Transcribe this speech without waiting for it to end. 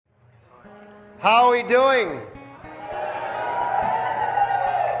How are we doing?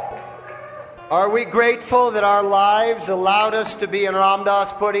 Are we grateful that our lives allowed us to be in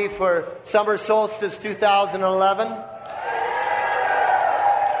Ramdaspuri for Summer Solstice 2011?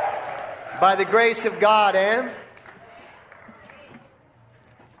 By the grace of God, eh?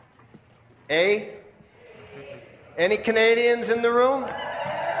 Eh? Any Canadians in the room?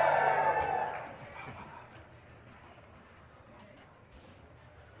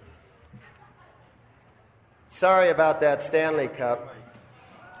 Sorry about that Stanley Cup.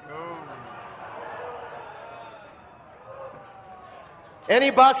 Any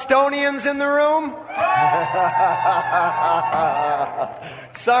Bostonians in the room?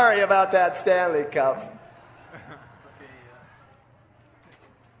 Sorry about that Stanley Cup.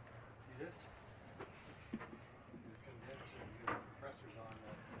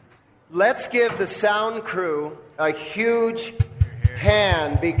 Let's give the sound crew a huge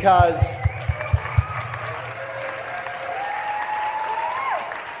hand because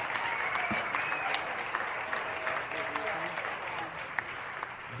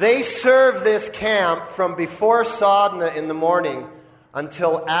they serve this camp from before sadhana in the morning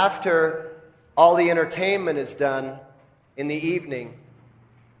until after all the entertainment is done in the evening.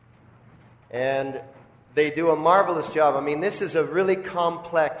 And they do a marvelous job. I mean, this is a really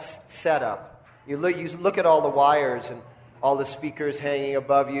complex setup. You look at all the wires and all the speakers hanging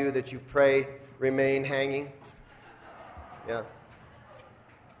above you that you pray remain hanging. Yeah.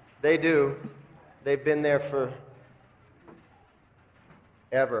 They do. They've been there for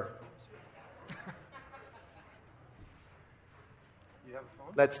ever.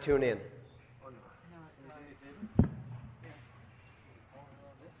 Let's tune in.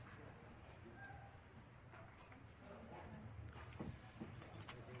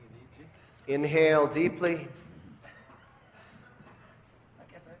 Inhale deeply.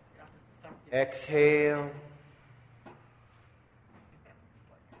 Exhale.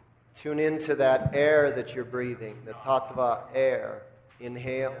 Tune into that air that you're breathing, the tattva air.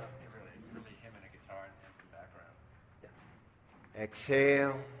 Inhale.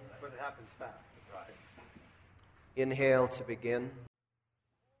 Exhale. But it happens fast. Inhale to begin.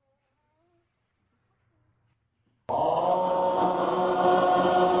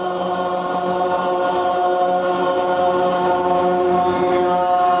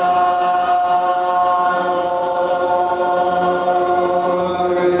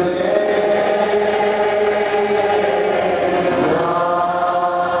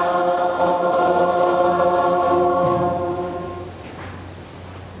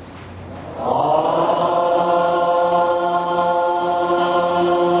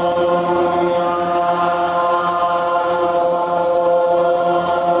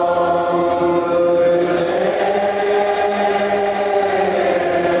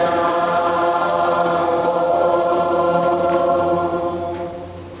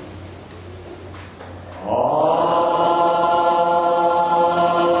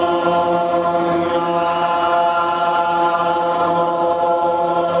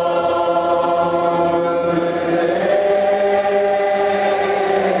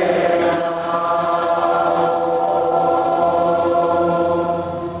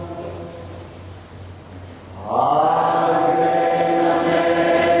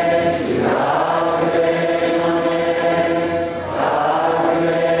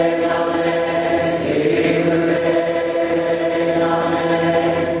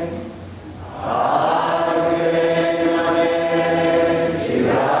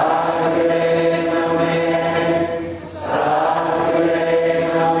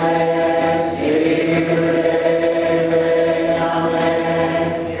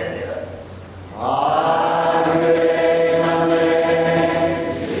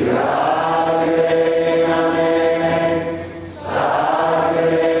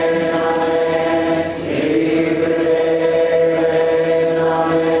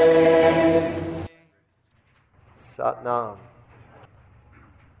 Satnam.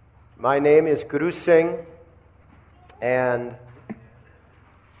 My name is Guru Singh, and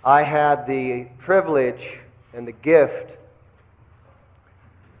I had the privilege and the gift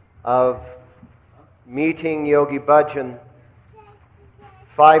of meeting Yogi Bhajan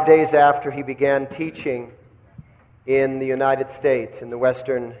 5 days after he began teaching in the United States, in the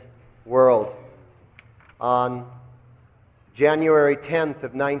Western world, on January 10th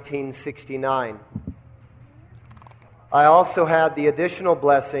of 1969. I also had the additional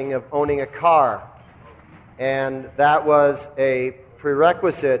blessing of owning a car, and that was a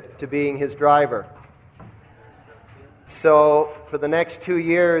prerequisite to being his driver. So for the next 2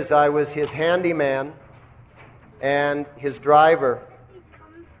 years, I was his handyman and his driver.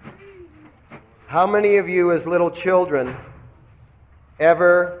 How many of you as little children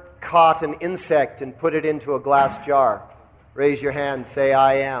ever caught an insect and put it into a glass jar? Raise your hand, say,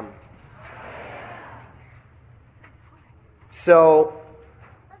 I am. So,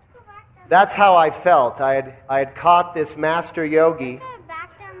 that's how I felt. I had caught this master yogi,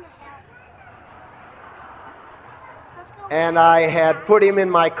 and I had put him in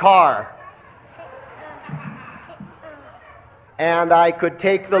my car. And I could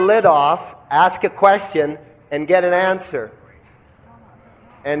take the lid off, ask a question, and get an answer.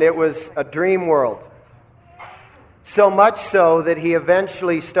 And it was a dream world. So much so that he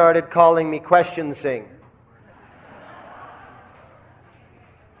eventually started calling me Question Sing,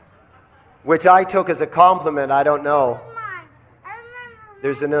 which I took as a compliment. I don't know.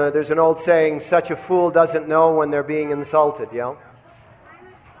 There's an old saying, such a fool doesn't know when they're being insulted, you know?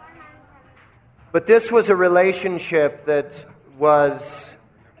 But this was a relationship that was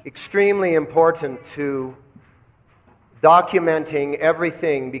extremely important to documenting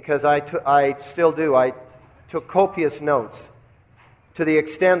everything, because I still do. I took copious notes to the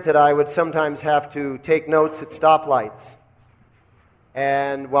extent that I would sometimes have to take notes at stoplights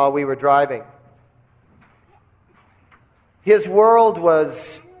and while we were driving. His world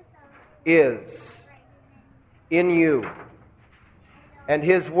is in you, and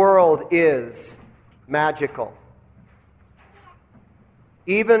his world is magical.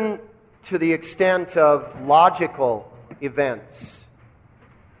 Even to the extent of logical events.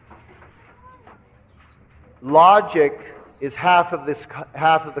 Logic is half of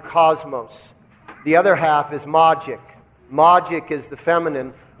the cosmos. The other half is magic. Magic is the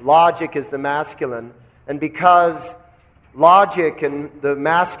feminine, logic is the masculine. And because logic in the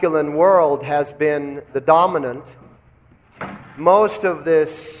masculine world has been the dominant, most of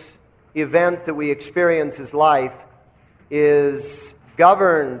this event that we experience as life is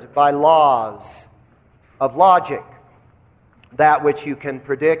governed by laws of logic. That which you can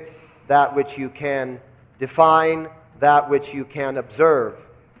predict, that which you can define, that which you can observe.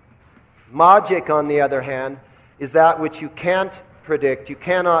 Magic, on the other hand, is that which you can't predict, you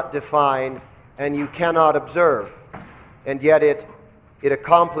cannot define, and you cannot observe. And yet it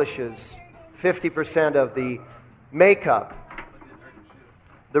accomplishes 50% of the makeup.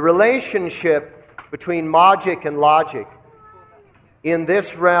 The relationship between magic and logic in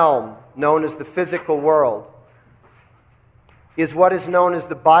this realm, known as the physical world, is what is known as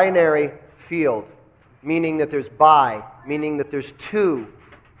the binary field, meaning that there's bi, meaning that there's two,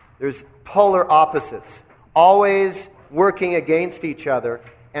 there's polar opposites, always working against each other,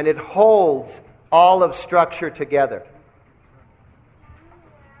 and it holds all of structure together.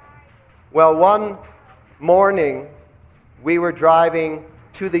 Well, one morning we were driving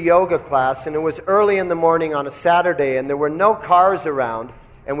to the yoga class, and it was early in the morning on a Saturday, and there were no cars around,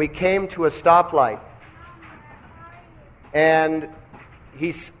 and we came to a stoplight. And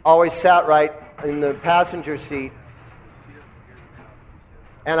he always sat right in the passenger seat,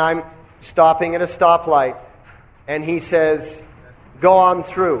 and I'm stopping at a stoplight, and he says, "Go on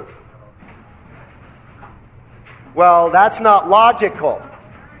through." Well, that's not logical,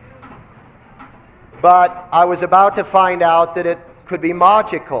 but I was about to find out that it could be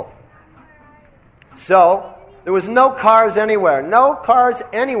magical. So, there was no cars anywhere. No cars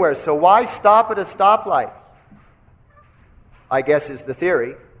anywhere, so why stop at a stoplight? I guess is the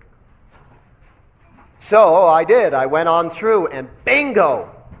theory. So I did. I went on through, and bingo!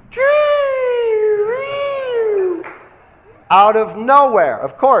 Out of nowhere,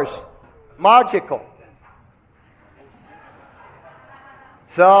 of course, magical.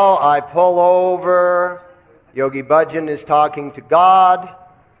 So I pull over. Yogi Bhajan is talking to God.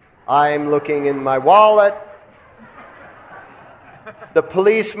 I'm looking in my wallet. The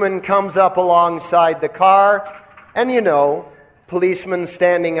policeman comes up alongside the car, and you know, policeman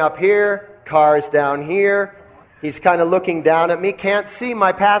standing up here, cars down here. He's kind of looking down at me, can't see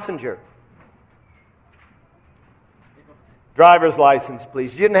my passenger. Driver's license,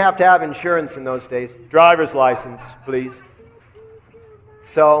 please. You didn't have to have insurance in those days. Driver's license, please.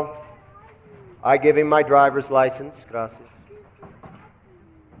 So, I give him my driver's license. Gracias.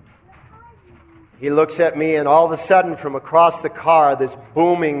 He looks at me, and all of a sudden, from across the car, this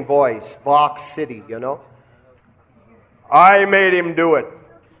booming voice, Box City, you know. I made him do it.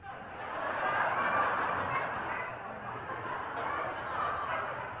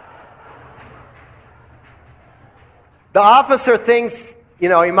 The officer thinks, you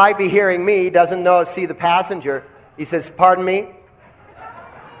know, he might be hearing me, doesn't see the passenger. He says, "Pardon me?"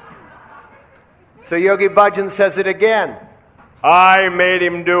 So Yogi Bhajan says it again. I made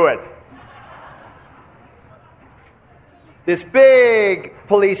him do it. This big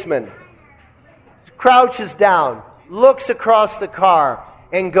policeman crouches down, looks across the car,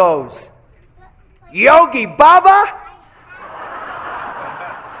 and goes, "Yogi Baba?"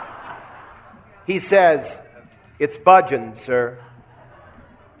 He says, "It's Budgeon, sir."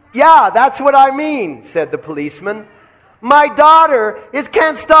 "Yeah, that's what I mean," said the policeman. "My daughter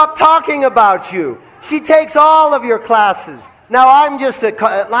can't stop talking about you. She takes all of your classes. Now I'm just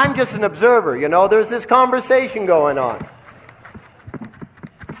an observer, you know. There's this conversation going on."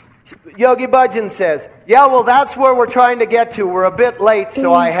 Yogi Budgeon says, "Yeah, well, that's where we're trying to get to. We're a bit late,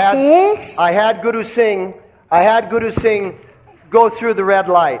 so I had Guru Singh go through the red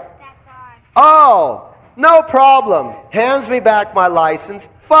light." "Oh, no problem." Hands me back my license.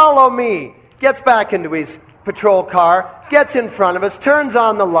 "Follow me." Gets back into his patrol car, gets in front of us, turns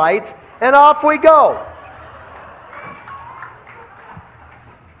on the lights, and off we go.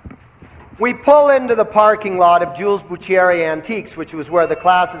 We pull into the parking lot of Jules Buccieri Antiques, which was where the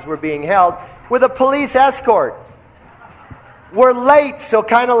classes were being held, with a police escort. We're late, so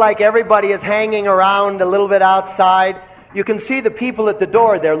kind of like everybody is hanging around a little bit outside. You can see the people at the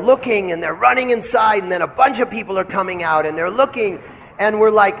door. They're looking and they're running inside, and then a bunch of people are coming out and they're looking, and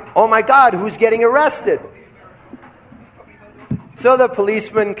we're like, "Oh my God, who's getting arrested?" So the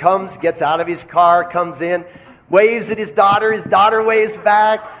policeman comes, gets out of his car, comes in, waves at his daughter waves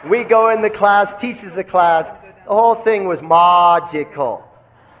back. We go in the class, teaches the class. The whole thing was magical.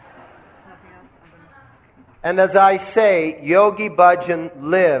 And as I say, Yogi Budgeon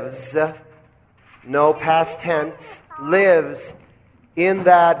lives, no past tense, lives in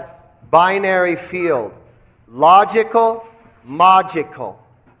that binary field. Logical, magical.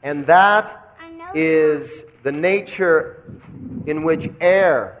 And that is the nature in which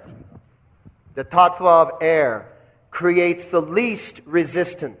air, the tattva of air, creates the least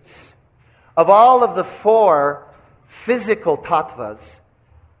resistance. Of all of the four physical tattvas,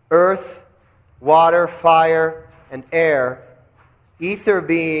 earth, water, fire, and air, ether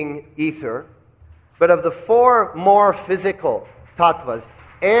being ether, but of the four more physical tattvas,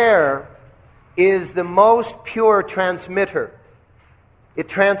 air is the most pure transmitter. It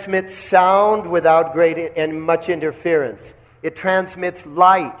transmits sound without great and much interference. It transmits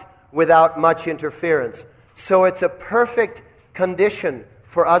light without much interference. So it's a perfect condition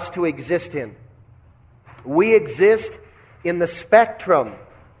for us to exist in. We exist in the spectrum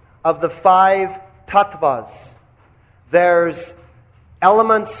of the five tattvas. There's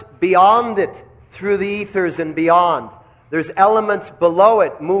elements beyond it through the ethers and beyond. There's elements below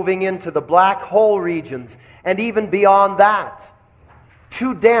it moving into the black hole regions, and even beyond that.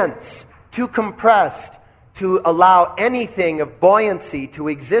 Too dense, too compressed to allow anything of buoyancy to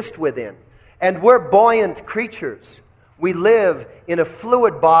exist within. And we're buoyant creatures. We live in a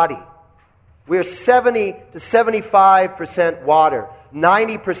fluid body. We're 70 to 75% water,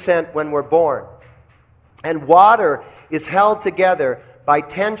 90% when we're born. And water is held together by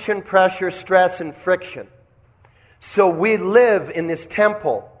tension, pressure, stress, and friction. So we live in this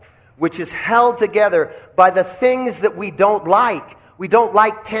temple, which is held together by the things that we don't like. We don't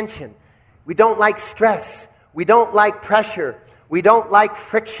like tension. We don't like stress. We don't like pressure. We don't like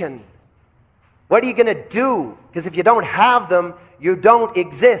friction. What are you going to do? Because if you don't have them, you don't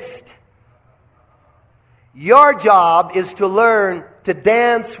exist. Your job is to learn to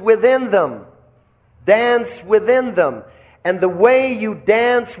dance within them. Dance within them. And the way you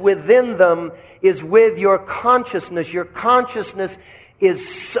dance within them is with your consciousness. Your consciousness is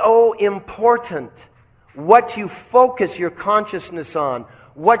so important. What you focus your consciousness on,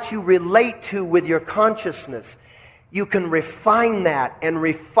 what you relate to with your consciousness, you can refine that and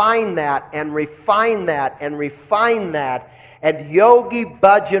refine that and refine that and refine that. And Yogi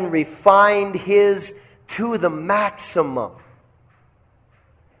Budgeon refined his to the maximum.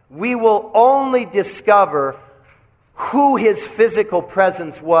 We will only discover who his physical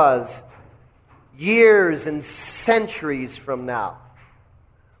presence was years and centuries from now.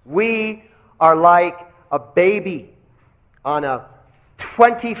 We are like a baby on a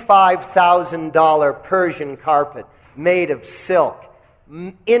 $25,000 Persian carpet made of silk,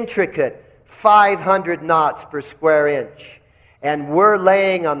 intricate, 500 knots per square inch. And we're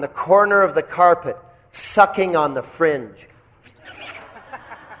laying on the corner of the carpet, sucking on the fringe.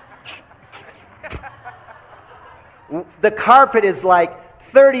 The carpet is like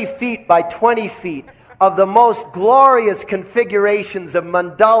 30 feet by 20 feet of the most glorious configurations of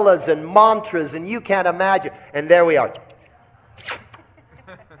mandalas and mantras, and you can't imagine. And there we are.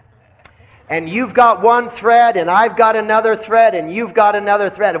 And you've got one thread, and I've got another thread, and you've got another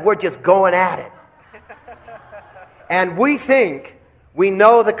thread, and we're just going at it. And we think we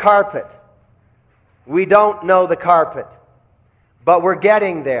know the carpet. We don't know the carpet. But we're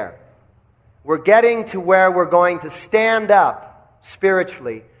getting there. We're getting to where we're going to stand up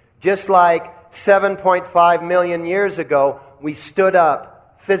spiritually, just like 7.5 million years ago we stood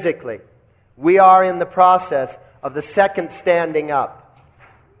up physically. We are in the process of the second standing up.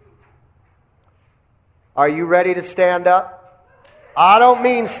 Are you ready to stand up? I don't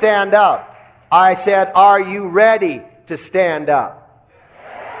mean stand up. I said, are you ready to stand up?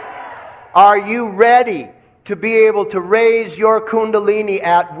 Are you ready to be able to raise your kundalini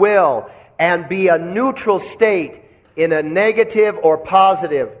at will and be a neutral state in a negative or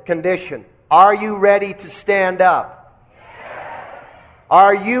positive condition? Are you ready to stand up?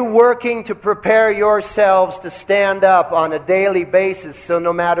 Are you working to prepare yourselves to stand up on a daily basis so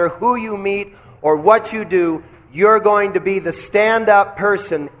no matter who you meet or what you do, you're going to be the stand-up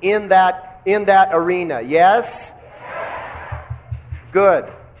person in that arena? Yes?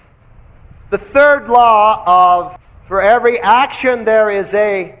 Good. The third law of, for every action there is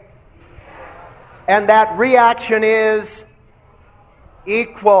and that reaction is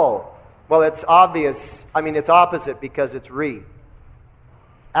equal. Well, it's obvious. It's opposite because it's re.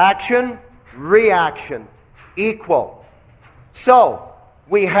 Action, reaction, equal. So,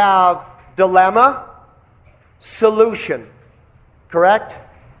 we have dilemma, solution. Correct?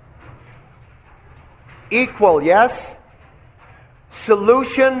 Equal, yes?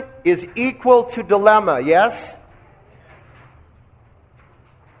 Solution is equal to dilemma, yes?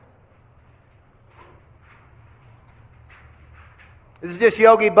 This is just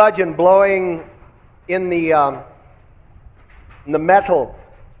Yogi Bhajan blowing in the metal,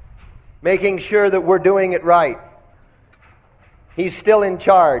 making sure that we're doing it right. He's still in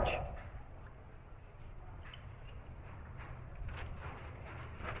charge.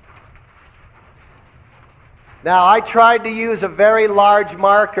 Now, I tried to use a very large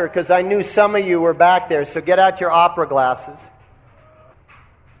marker because I knew some of you were back there, so get out your opera glasses.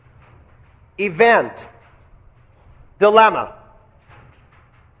 Event. Dilemma.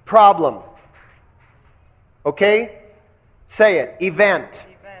 Problem. Okay? Say it. Event.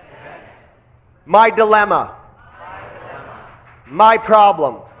 My dilemma. My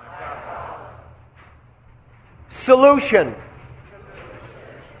problem. Solution.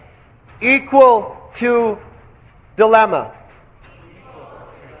 Equal to dilemma.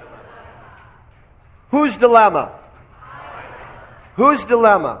 Whose dilemma? Whose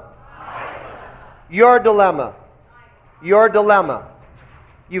dilemma? Your dilemma. Your dilemma.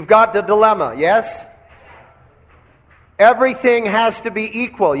 You've got the dilemma, yes? Everything has to be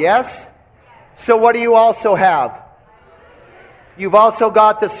equal, yes? So what do you also have? You've also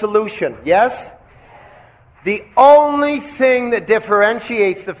got the solution, yes? The only thing that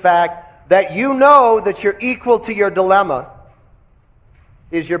differentiates the fact that you know that you're equal to your dilemma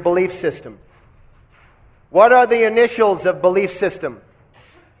is your belief system. What are the initials of belief system?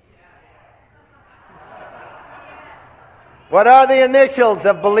 What are the initials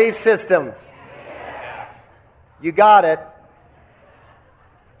of belief system? You got it.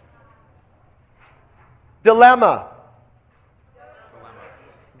 Dilemma.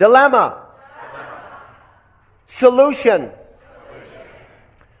 Dilemma. Solution.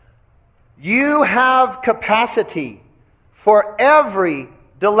 You have capacity for every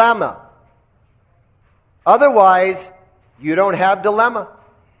dilemma. Otherwise, you don't have dilemma.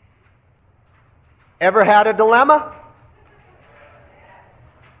 Ever had a dilemma?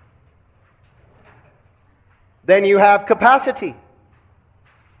 Then you have capacity.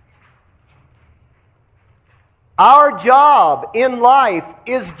 Our job in life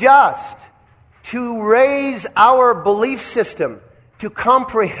is just to raise our belief system, to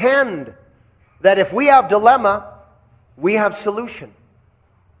comprehend that if we have dilemma, we have solution.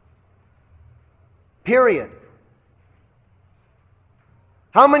 Period.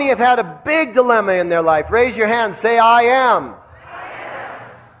 How many have had a big dilemma in their life? Raise your hand. Say, I am.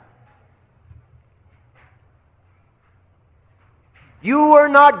 You were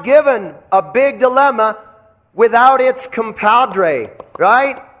not given a big dilemma without its compadre,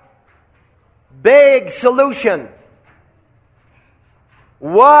 right? Big solution.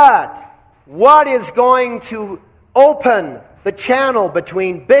 What is going to open the channel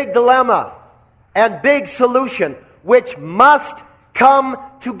between big dilemma and big solution, which must come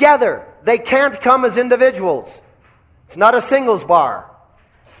together? They can't come as individuals. It's not a singles bar.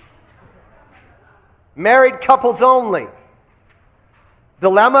 Married couples only.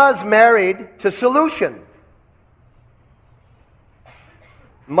 Dilemma is married to solution.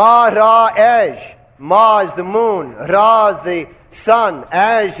 Ma, Ra, Ej. Ma is the moon. Ra is the sun.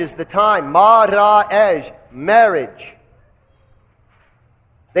 Ej is the time. Ma, Ra, Ej. Marriage.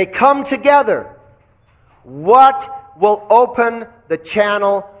 They come together. What will open the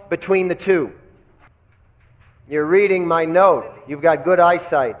channel between the two. You're reading my note. You've got good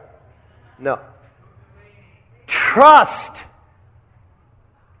eyesight. No. Trust.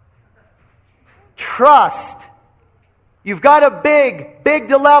 Trust. You've got a big, big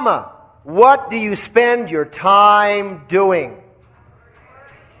dilemma. What do you spend your time doing?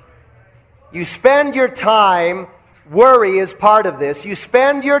 You spend your time, worry is part of this, you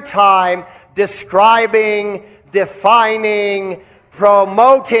spend your time describing, defining,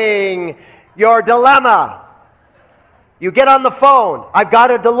 promoting your dilemma. You get on the phone, I've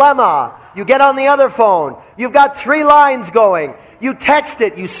got a dilemma. You get on the other phone, you've got 3 lines going. You text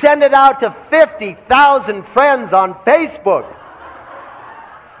it, you send it out to 50,000 friends on Facebook.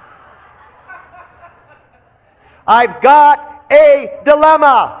 I've got a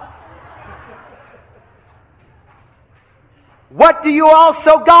dilemma. What do you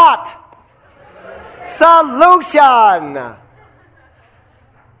also got? Solution.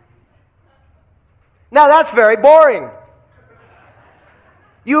 Now that's very boring.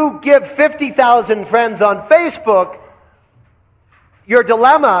 You give 50,000 friends on Facebook your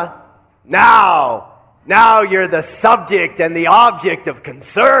dilemma. Now you're the subject and the object of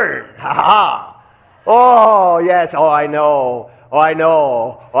concern. Ha ha. Oh, yes. Oh, I know. Oh, I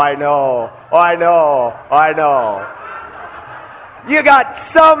know. Oh, I know. Oh, I know. Oh, I know. You got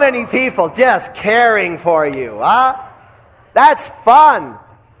so many people just caring for you, huh? That's fun.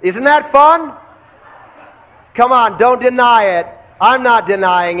 Isn't that fun? Come on, don't deny it. I'm not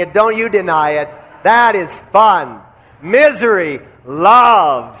denying it. Don't you deny it. That is fun. Misery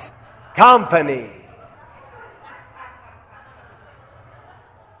loves company.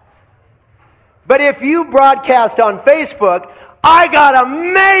 But if you broadcast on Facebook, I got a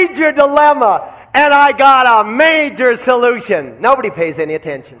major dilemma and I got a major solution, nobody pays any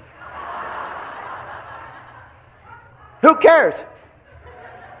attention. Who cares?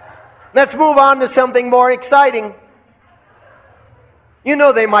 Let's move on to something more exciting. You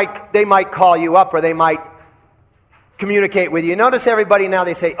know, they might call you up or they might communicate with you. Notice everybody now,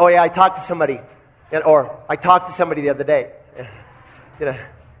 they say, oh yeah, I talked to somebody. Or I talked to somebody the other day. You know,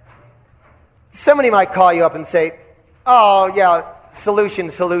 somebody might call you up and say, oh yeah,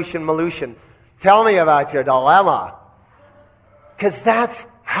 solution, malution. Tell me about your dilemma. Because that's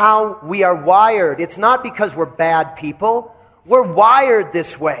how we are wired. It's not because we're bad people. We're wired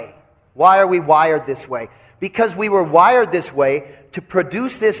this way. Why are we wired this way? Because we were wired this way to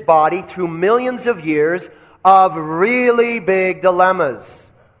produce this body through millions of years of really big dilemmas.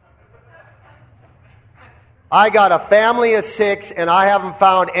 I got a family of 6 and I haven't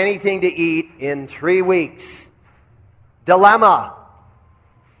found anything to eat in 3 weeks. Dilemma.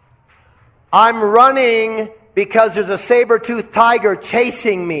 I'm running because there's a saber-toothed tiger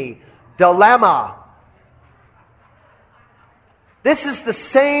chasing me. Dilemma. This is the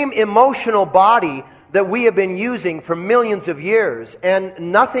same emotional body that we have been using for millions of years, and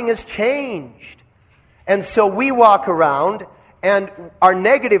nothing has changed. And so we walk around, and our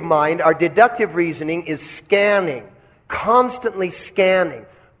negative mind, our deductive reasoning is scanning, constantly scanning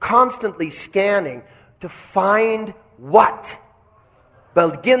to find what?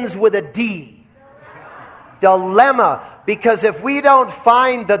 Begins with a D. Dilemma. Because if we don't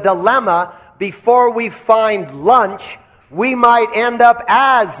find the dilemma before we find lunch, we might end up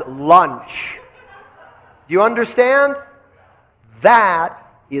as lunch. Do you understand? That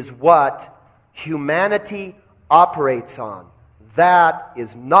is what humanity operates on. That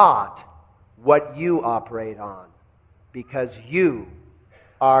is not what you operate on. Because you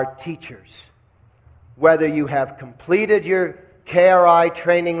are teachers. Whether you have completed your KRI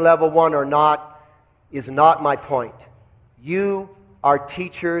training level 1 or not is not my point. You are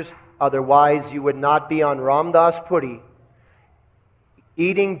teachers, otherwise you would not be on Ram Das Puri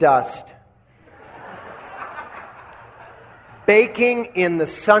eating dust, baking in the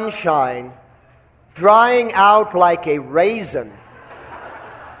sunshine, drying out like a raisin,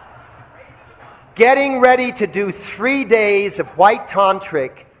 getting ready to do 3 days of white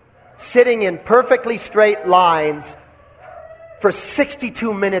tantric, sitting in perfectly straight lines for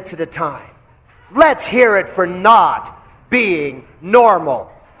 62 minutes at a time. Let's hear it for not being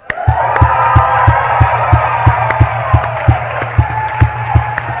normal.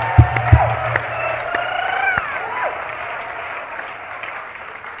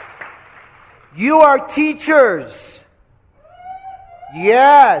 You are teachers.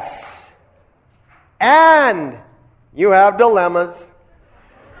 Yes. And you have dilemmas.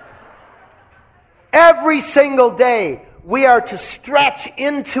 Every single day, we are to stretch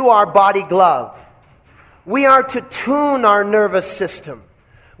into our body glove. We are to tune our nervous system.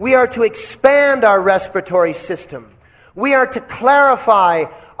 We are to expand our respiratory system. We are to clarify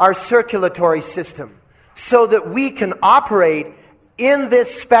our circulatory system, so that we can operate in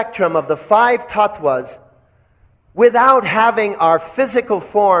this spectrum of the 5 tattvas without having our physical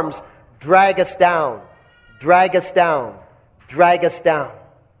forms drag us down, drag us down, drag us down.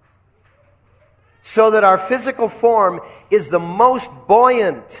 So that our physical form is the most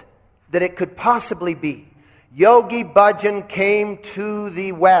buoyant that it could possibly be. Yogi Bhajan came to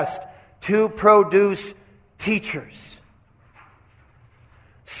the West to produce teachers,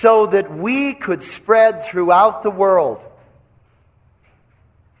 so that we could spread throughout the world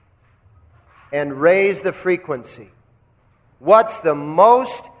and raise the frequency. What's the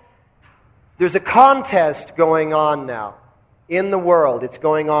most... There's a contest going on now in the world. It's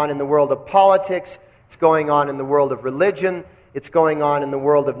going on in the world of politics. It's going on in the world of religion. It's going on in the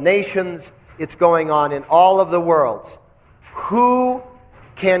world of nations. It's going on in all of the worlds. Who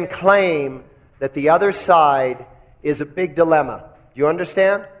can claim that the other side is a big dilemma? Do you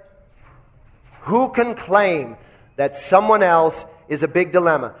understand? Who can claim that someone else is a big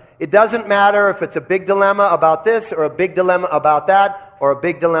dilemma? It doesn't matter if it's a big dilemma about this or a big dilemma about that or a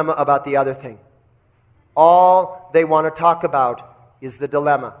big dilemma about the other thing. All they want to talk about is the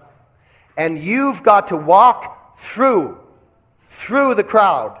dilemma. And you've got to walk through the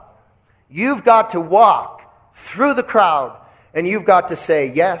crowd. You've got to walk through the crowd, and you've got to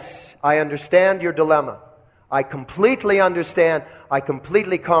say, yes, I understand your dilemma. I completely understand. I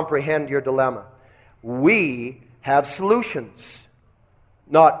completely comprehend your dilemma. We have solutions.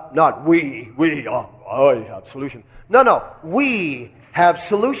 Not I have solutions. No, we have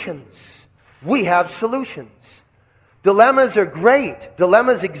solutions. We have solutions. Dilemmas are great.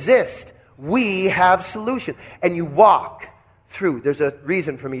 Dilemmas exist. We have solutions. And you walk through. There's a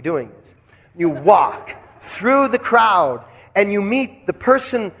reason for me doing this. You walk through the crowd and you meet the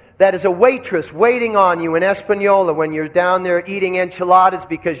person that is a waitress waiting on you in Espanola when you're down there eating enchiladas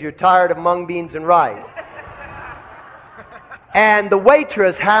because you're tired of mung beans and rice. And the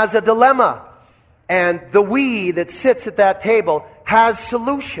waitress has a dilemma. And the we that sits at that table has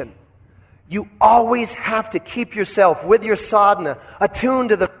solution. You always have to keep yourself with your sadhana attuned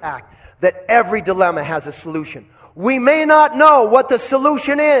to the fact that every dilemma has a solution. We may not know what the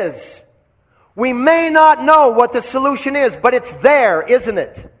solution is. We may not know what the solution is, but it's there, isn't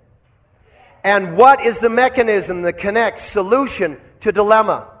it? And what is the mechanism that connects solution to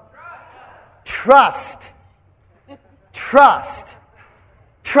dilemma? Trust. Trust.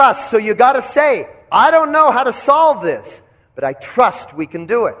 Trust. So you got to say, I don't know how to solve this, but I trust we can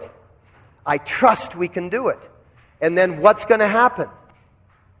do it. I trust we can do it. And then what's going to happen?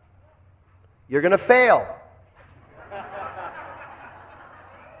 You're going to fail.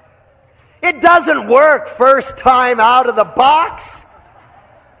 It doesn't work first time out of the box.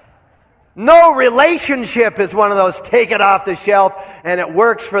 No relationship is one of those take it off the shelf and it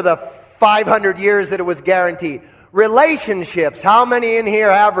works for the 500 years that it was guaranteed. Relationships. How many in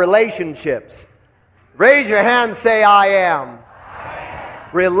here have relationships? Raise your hand and say, I am.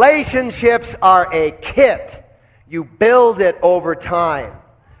 Relationships are a kit. You build it over time.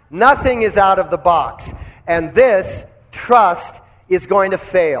 Nothing is out of the box. And this trust is going to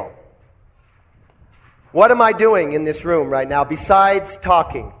fail. What am I doing in this room right now besides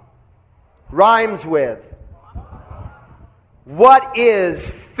talking? Rhymes with. What is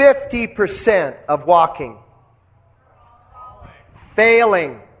 50% of walking?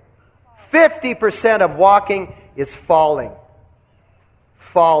 Failing. 50% of walking is falling.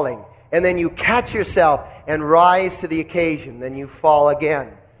 Falling. And then you catch yourself and rise to the occasion. Then you fall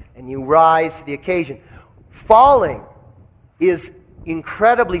again. And you rise to the occasion. Falling is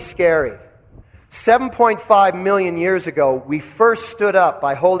incredibly scary. 7.5 million years ago, we first stood up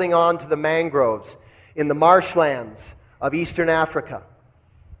by holding on to the mangroves in the marshlands of Eastern Africa.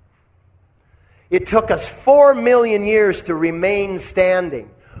 It took us 4 million years to remain standing.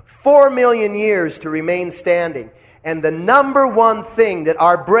 4 million years to remain standing. And the number one thing that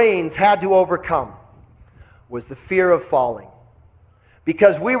our brains had to overcome was the fear of falling.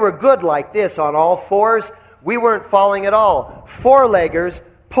 Because we were good like this on all fours, we weren't falling at all. Four-leggers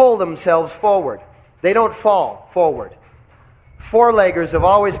pull themselves forward. They don't fall forward. Four-leggers have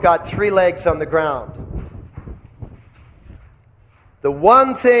always got 3 legs on the ground. The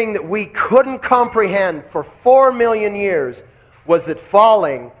one thing that we couldn't comprehend for 4 million years was that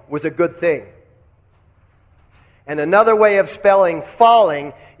falling was a good thing. And another way of spelling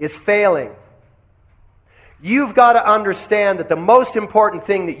falling is failing. You've got to understand that the most important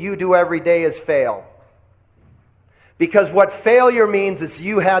thing that you do every day is fail. Because what failure means is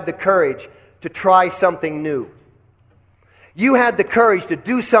you had the courage to try something new. You had the courage to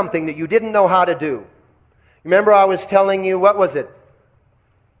do something that you didn't know how to do. Remember I was telling you, what was it?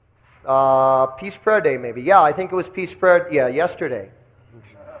 Peace Prayer Day, maybe. Yeah, I think it was Peace Prayer, yesterday.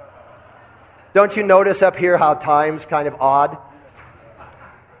 Don't you notice up here how time's kind of odd?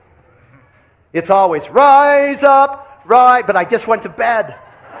 It's always, rise up, rise, but I just went to bed.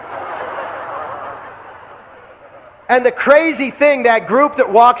 And the crazy thing, that group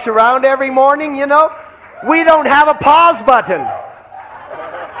that walks around every morning, we don't have a pause button.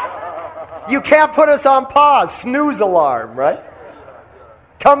 You can't put us on pause. Snooze alarm, right?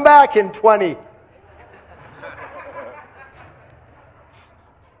 Come back in 20.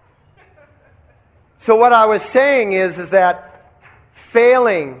 So what I was saying is that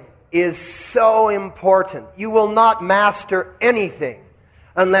failing is so important. You will not master anything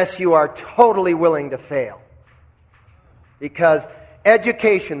unless you are totally willing to fail. Because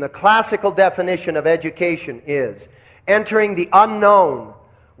education, the classical definition of education is entering the unknown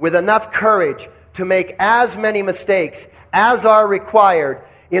with enough courage to make as many mistakes as are required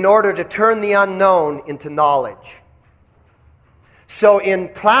in order to turn the unknown into knowledge. So in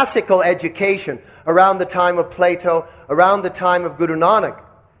classical education, around the time of Plato, around the time of Guru Nanak,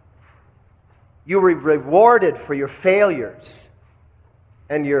 you were rewarded for your failures,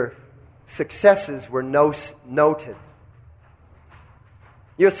 and your successes were noted.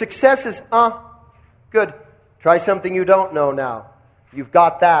 Your successes, good. Try something you don't know now. You've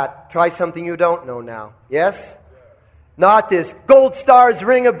got that. Try something you don't know now. Yes? Not this gold stars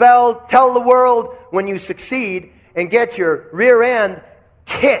ring a bell, tell the world when you succeed, and get your rear end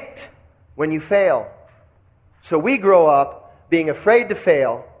kicked when you fail. So we grow up being afraid to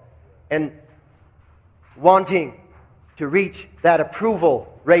fail and wanting to reach that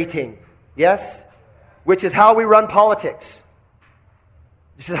approval rating. Yes? Which is how we run politics.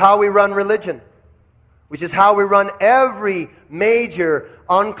 This is how we run religion. Which is how we run every major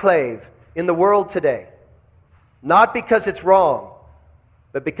enclave in the world today. Not because it's wrong,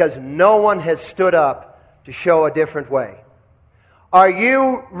 but because no one has stood up to show a different way. Are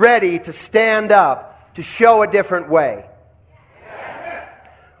you ready to stand up to show a different way? Yes.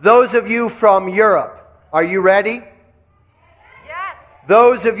 Those of you from Europe, are you ready? Yes.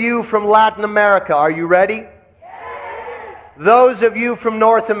 Those of you from Latin America, are you ready? Yes. Those of you from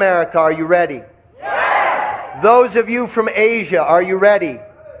North America, are you ready? Yes. Those of you from Asia, are you ready?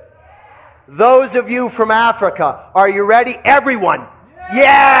 Those of you from Africa, are you ready? Everyone.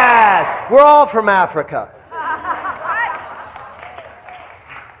 Yes! We're all from Africa.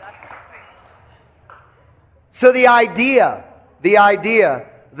 So the idea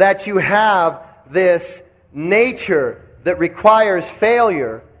that you have this nature that requires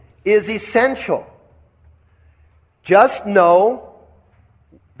failure is essential. Just know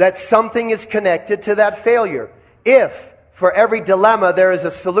that something is connected to that failure. If for every dilemma there is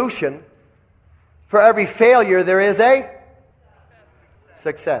a solution, for every failure there is a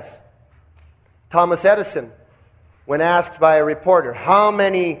success. Thomas Edison, when asked by a reporter, how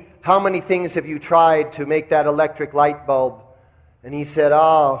many things have you tried to make that electric light bulb? And he said,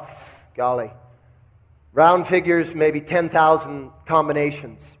 oh, golly, round figures, maybe 10,000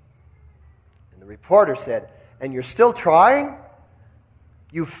 combinations. And the reporter said, and you're still trying?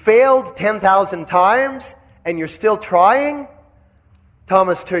 You failed 10,000 times and you're still trying?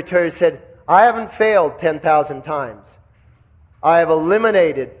 Thomas Turturri said, I haven't failed 10,000 times. I have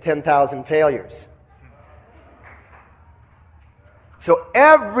eliminated 10,000 failures. So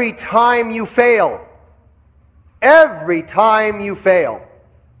every time you fail,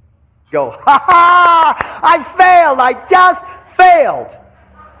 go, ha ha! I failed! I just failed!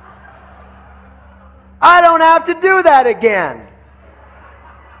 I don't have to do that again.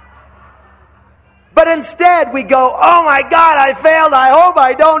 But instead we go, oh my God, I failed, I hope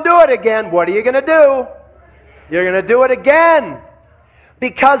I don't do it again. What are you going to do? You're going to do it again.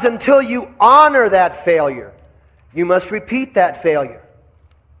 Because until you honor that failure, you must repeat that failure.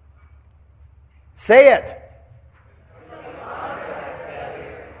 Say it.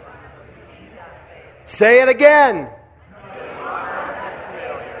 Say it again.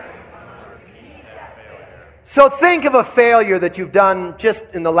 So think of a failure that you've done just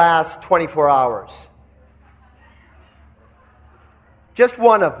in the last 24 hours. Just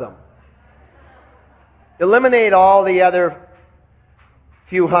one of them. Eliminate all the other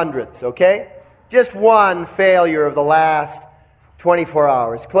few hundreds, okay? Just one failure of the last 24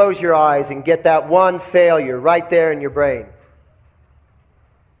 hours. Close your eyes and get that one failure right there in your brain.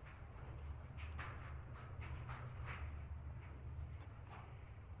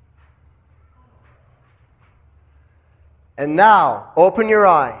 And now, open your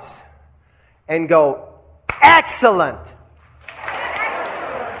eyes and go, excellent!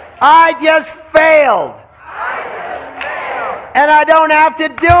 I just failed! And I don't have to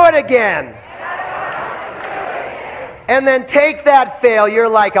do it again. And then take that failure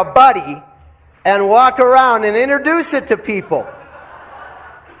like a buddy and walk around and introduce it to people.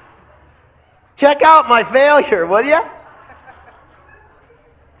 Check out my failure, will you?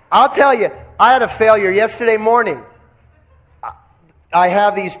 I'll tell you, I had a failure yesterday morning. I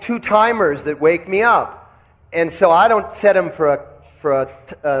have these 2 timers that wake me up. And so I don't set them for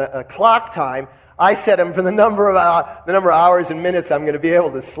a clock time. I set them for the number of hours and minutes I'm going to be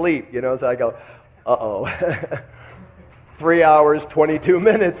able to sleep. So I go, uh-oh. 3 hours, 22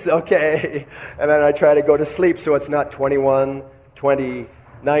 minutes, okay. And then I try to go to sleep so it's not 21, 20,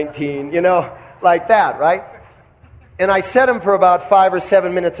 19, like that, right? And I set them for about 5 or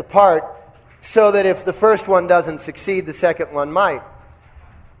 7 minutes apart so that if the first one doesn't succeed, the second one might.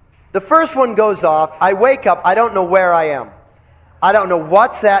 The first one goes off, I wake up, I don't know where I am. I don't know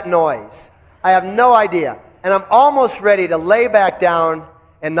what's that noise. I have no idea. And I'm almost ready to lay back down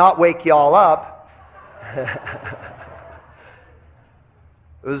and not wake you all up.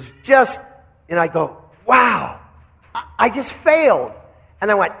 It was just, and I go, wow, I just failed. And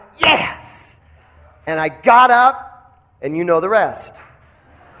I went, yes! And I got up, and you know the rest.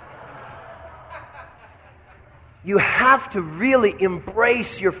 You have to really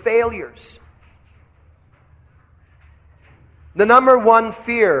embrace your failures. The number one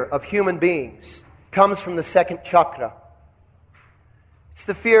fear of human beings comes from the second chakra. It's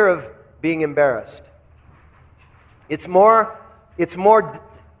the fear of being embarrassed. It's more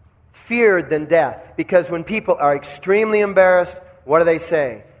feared than death, because when people are extremely embarrassed, what do they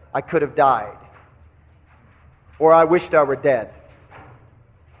say? I could have died. Or I wished I were dead.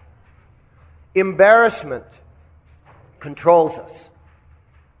 Embarrassment controls us.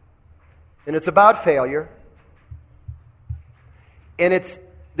 And it's about failure. And it's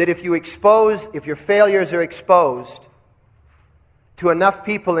that if your failures are exposed to enough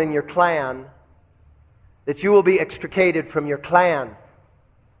people in your clan, that you will be extricated from your clan.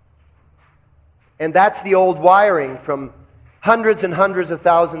 And that's the old wiring from hundreds and hundreds of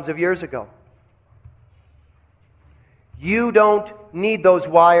thousands of years ago. You don't need those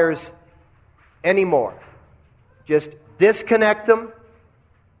wires anymore. Just disconnect them,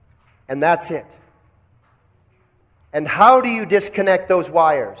 and that's it. And how do you disconnect those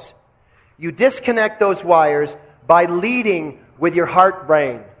wires? You disconnect those wires by leading with your heart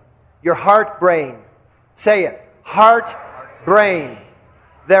brain. Your heart brain. Say it. Heart brain.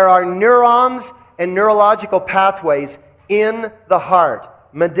 There are neurons and neurological pathways in the heart,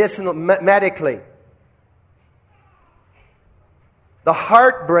 medically. The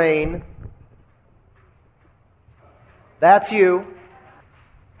heart brain, that's you.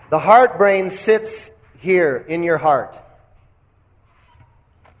 The heart brain sits here in your heart.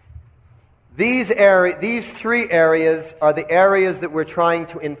 These 3 areas are the areas that we're trying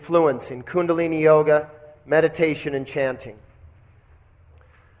to influence in Kundalini Yoga, meditation, and chanting.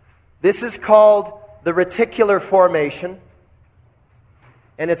 This is called the reticular formation,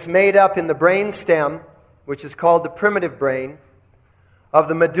 and it's made up in the brain stem, which is called the primitive brain, of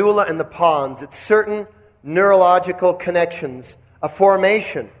the medulla and the pons. It's certain neurological connections, a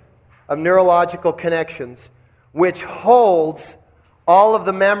formation of neurological connections, which holds all of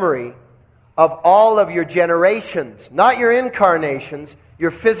the memory of all of your generations, not your incarnations,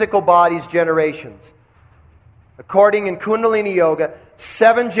 your physical body's generations. According in Kundalini Yoga,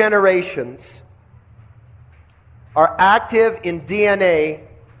 7 generations are active in DNA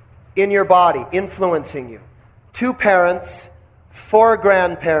in your body, influencing you. 2 parents, 4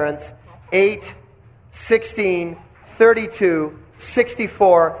 grandparents, 8, 16, 32,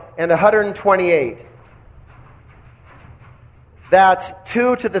 64, and 128. That's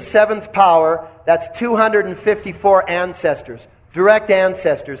 2 to the 7th power. That's 254 ancestors, direct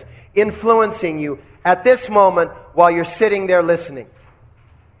ancestors, influencing you at this moment while you're sitting there listening.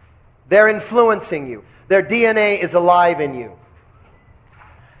 They're influencing you. Their DNA is alive in you.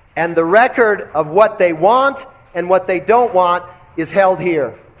 And the record of what they want and what they don't want is held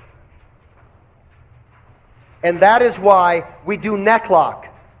here. And that is why we do neck lock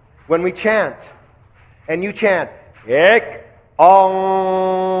when we chant. And you chant, Ik, Ong,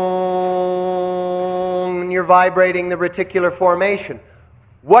 and you're vibrating the reticular formation.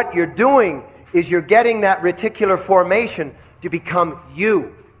 What you're doing is you're getting that reticular formation to become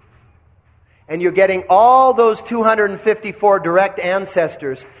you. And you're getting all those 254 direct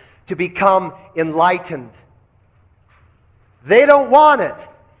ancestors to become enlightened. They don't want it,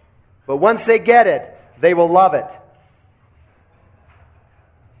 but once they get it, they will love it.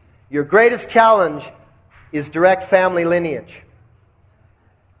 Your greatest challenge is direct family lineage.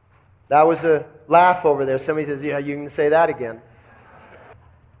 That was a laugh over there. Somebody says, yeah, you can say that again.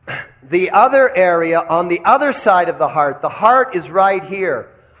 The other area on the other side of the heart is right here.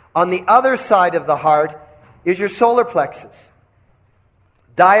 On the other side of the heart is your solar plexus.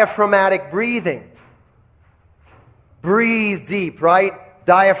 Diaphragmatic breathing. Breathe deep, right?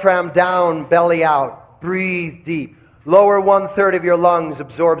 Diaphragm down, belly out. Breathe deep. Lower 1/3 of your lungs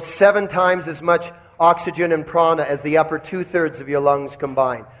absorbs 7 times as much oxygen and prana as the upper 2/3 of your lungs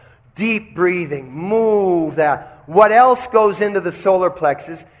combined. Deep breathing. Move that. What else goes into the solar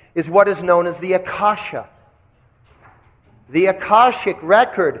plexus is what is known as the Akasha. The Akashic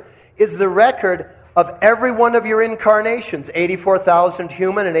record is the record of every one of your incarnations. 84,000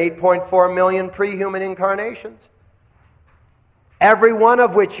 human and 8.4 million pre-human incarnations. Every one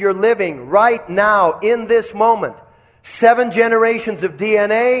of which you're living right now in this moment. 7 generations of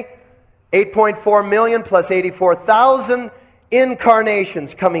DNA, 8.4 million plus 84,000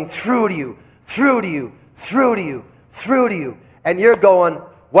 incarnations coming through to you, through to you, through to you, through to you. And you're going,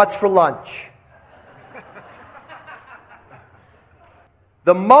 what's for lunch?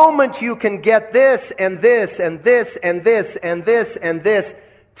 The moment you can get this and this and this and this and this and this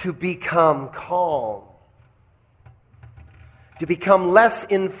to become calm, to become less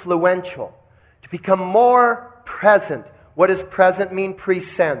influential, to become more present. What does present mean?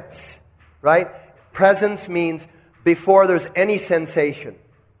 Presence, right? Presence means before there's any sensation,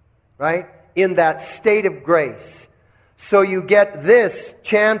 right? In that state of grace. So you get this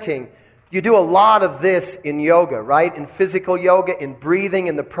chanting. You do a lot of this in yoga, right? In physical yoga, in breathing,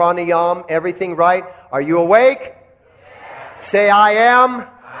 in the pranayama, everything, right? Are you awake? Yes. Say, I am.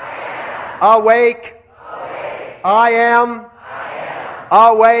 Awake. I am.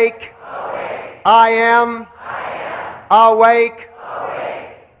 Awake. I am. Awake.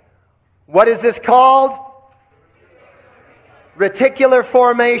 What is this called? Reticular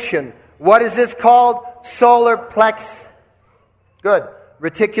formation. What is this called? Solar plexus. Good.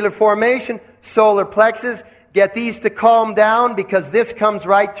 Reticular formation, solar plexus. Get these to calm down because this comes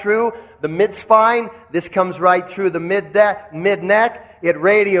right through the mid-spine. This comes right through the mid-neck. It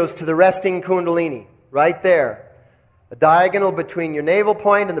radios to the resting kundalini. Right there. A diagonal between your navel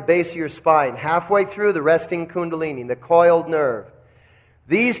point and the base of your spine. Halfway through the resting kundalini, the coiled nerve.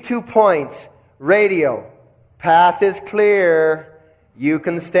 These 2 points radio. Path is clear. You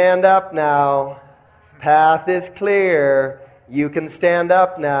can stand up now. Path is clear. You can stand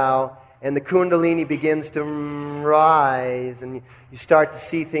up now. And the kundalini begins to rise. And you start to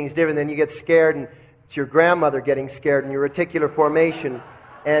see things different. Then you get scared. And it's your grandmother getting scared in your reticular formation.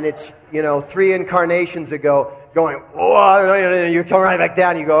 And it's, 3 incarnations ago going, whoa, you come right back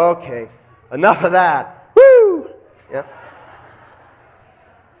down. You go, okay, enough of that. Woo! Yeah.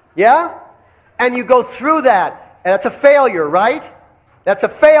 Yeah? And you go through that. And that's a failure, right? That's a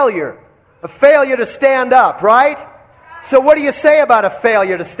failure. A failure to stand up, right? So what do you say about a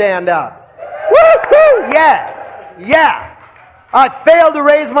failure to stand up? Woo-hoo! Yeah. Yeah. I failed to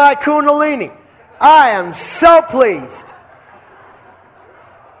raise my kundalini. I am so pleased.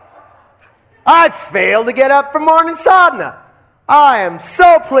 I failed to get up for morning sadhana. I am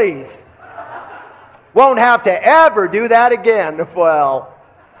so pleased. Won't have to ever do that again. Well,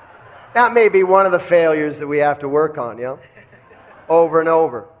 that may be one of the failures that we have to work on, over and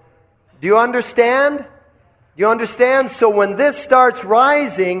over. Do you understand? Do you understand? So when this starts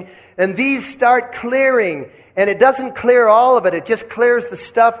rising and these start clearing, and it doesn't clear all of it, it just clears the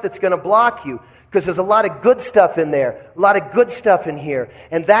stuff that's going to block you. Because there's a lot of good stuff in there, a lot of good stuff in here,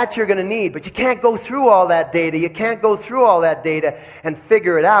 and that you're going to need. But you can't go through all that data. You can't go through all that data and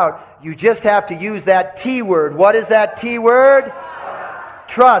figure it out. You just have to use that T word. What is that T word?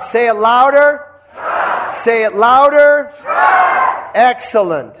 Trust. Say it louder. Trust. Say it louder. Trust.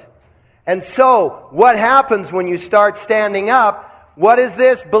 Excellent. And so, what happens when you start standing up? What is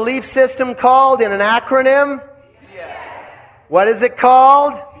this belief system called in an acronym? Yes. What is it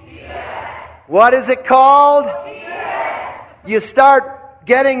called? What is it called? Yes. You start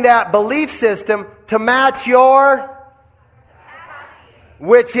getting that belief system to match your,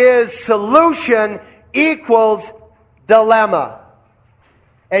 which is solution equals dilemma.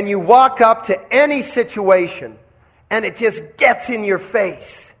 And you walk up to any situation and it just gets in your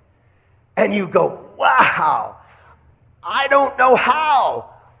face. And you go, wow, I don't know how.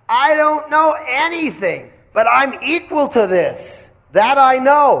 I don't know anything. But I'm equal to this. That I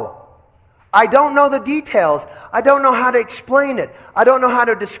know. I don't know the details. I don't know how to explain it. I don't know how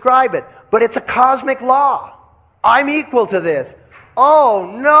to describe it. But it's a cosmic law. I'm equal to this. Oh,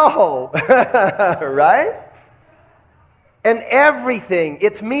 no. Right? And everything,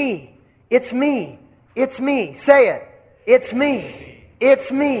 it's me. It's me. It's me. Say it. It's me.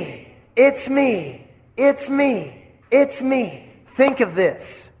 It's me. It's me. It's me. It's me. Think of this.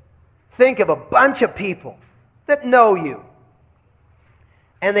 Think of a bunch of people that know you.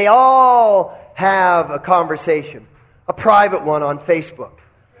 And they all have a conversation, a private one on Facebook.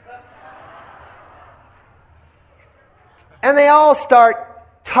 And they all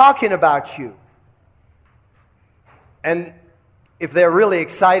start talking about you. And if they're really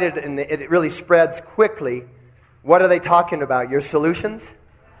excited and it really spreads quickly, what are they talking about? Your solutions?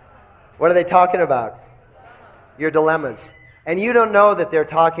 What are they talking about? Your dilemmas. And you don't know that they're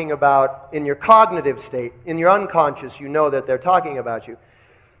talking about, in your cognitive state, in your unconscious, you know that they're talking about you.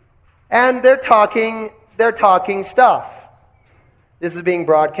 And they're talking stuff. This is being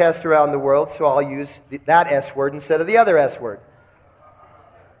broadcast around the world, so I'll use that S word instead of the other S word.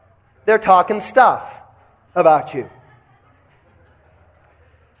 They're talking stuff about you.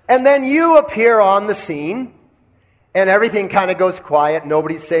 And then you appear on the scene, and everything kind of goes quiet,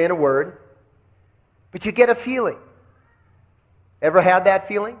 nobody's saying a word, but you get a feeling. Ever had that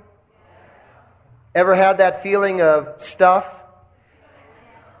feeling? Ever had that feeling of stuff?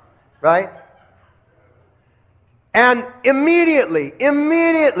 Right? And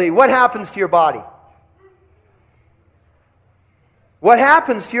immediately, what happens to your body? What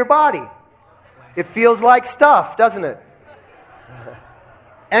happens to your body? It feels like stuff, doesn't it?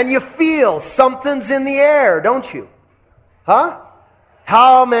 And you feel something's in the air, don't you? Huh?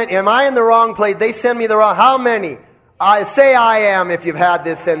 How many? Am I in the wrong place? They send me the wrong. How many? Say I am if you've had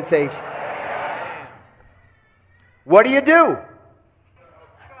this sensation. What do you do?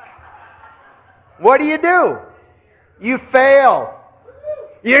 What do you do? You fail.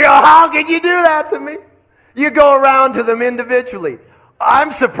 You go, how could you do that to me? You go around to them individually.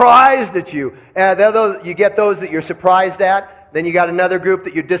 I'm surprised at you. You get those that you're surprised at. Then you got another group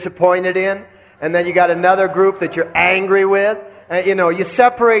that you're disappointed in. And then you got another group that you're angry with. And, you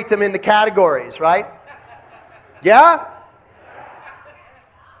separate them into categories, right? Yeah?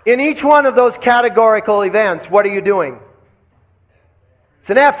 In each one of those categorical events, what are you doing?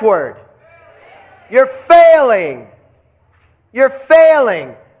 It's an F word. You're failing. You're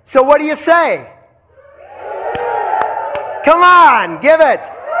failing. So what do you say? Come on, give it.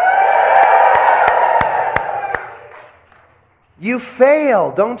 You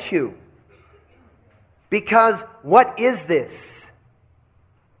fail, don't you? Because what is this?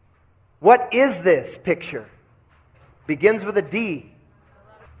 What is this picture? Begins with a D.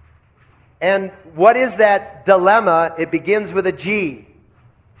 And what is that dilemma? It begins with a G.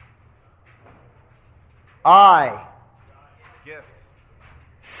 I. Gift.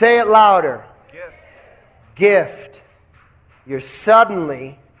 Say it louder. Gift. Gift. You're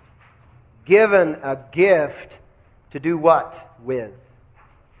suddenly given a gift to do what with?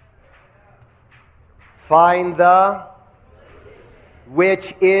 Find the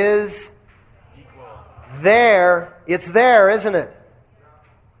which is there. It's there, isn't it?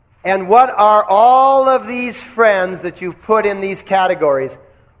 And what are all of these friends that you've put in these categories?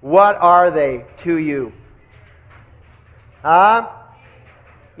 What are they to you? Huh?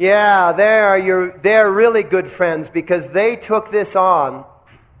 Yeah, they're really good friends because they took this on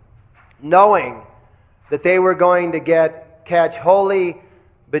knowing that they were going to catch holy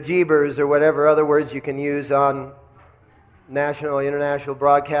bejeebers or whatever other words you can use on national, international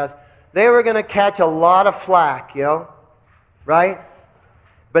broadcast. They were going to catch a lot of flack, right?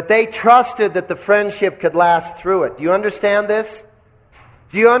 But they trusted that the friendship could last through it. Do you understand this?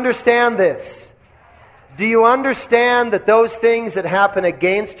 Do you understand this? Do you understand that those things that happen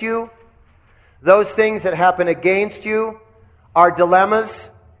against you, are dilemmas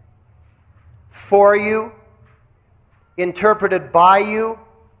for you, interpreted by you,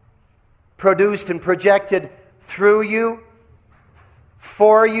 produced and projected through you,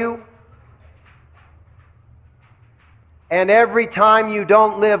 for you? And every time you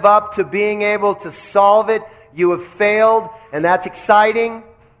don't live up to being able to solve it, you have failed, and that's exciting.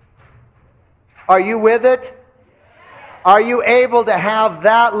 Are you with it? Are you able to have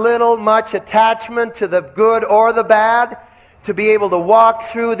that little much attachment to the good or the bad? To be able to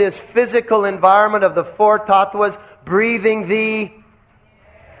walk through this physical environment of the four tattvas, breathing the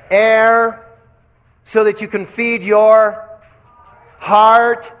air, so that you can feed your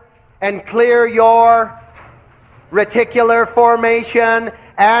heart and clear your reticular formation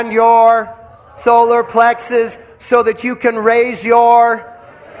and your solar plexus, so that you can raise your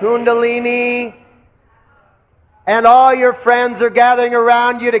kundalini. And all your friends are gathering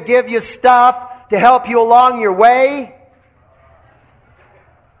around you to give you stuff to help you along your way.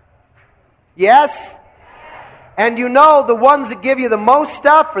 Yes? And the ones that give you the most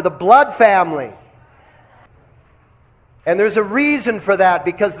stuff are the blood family. And there's a reason for that,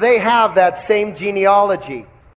 because they have that same genealogy.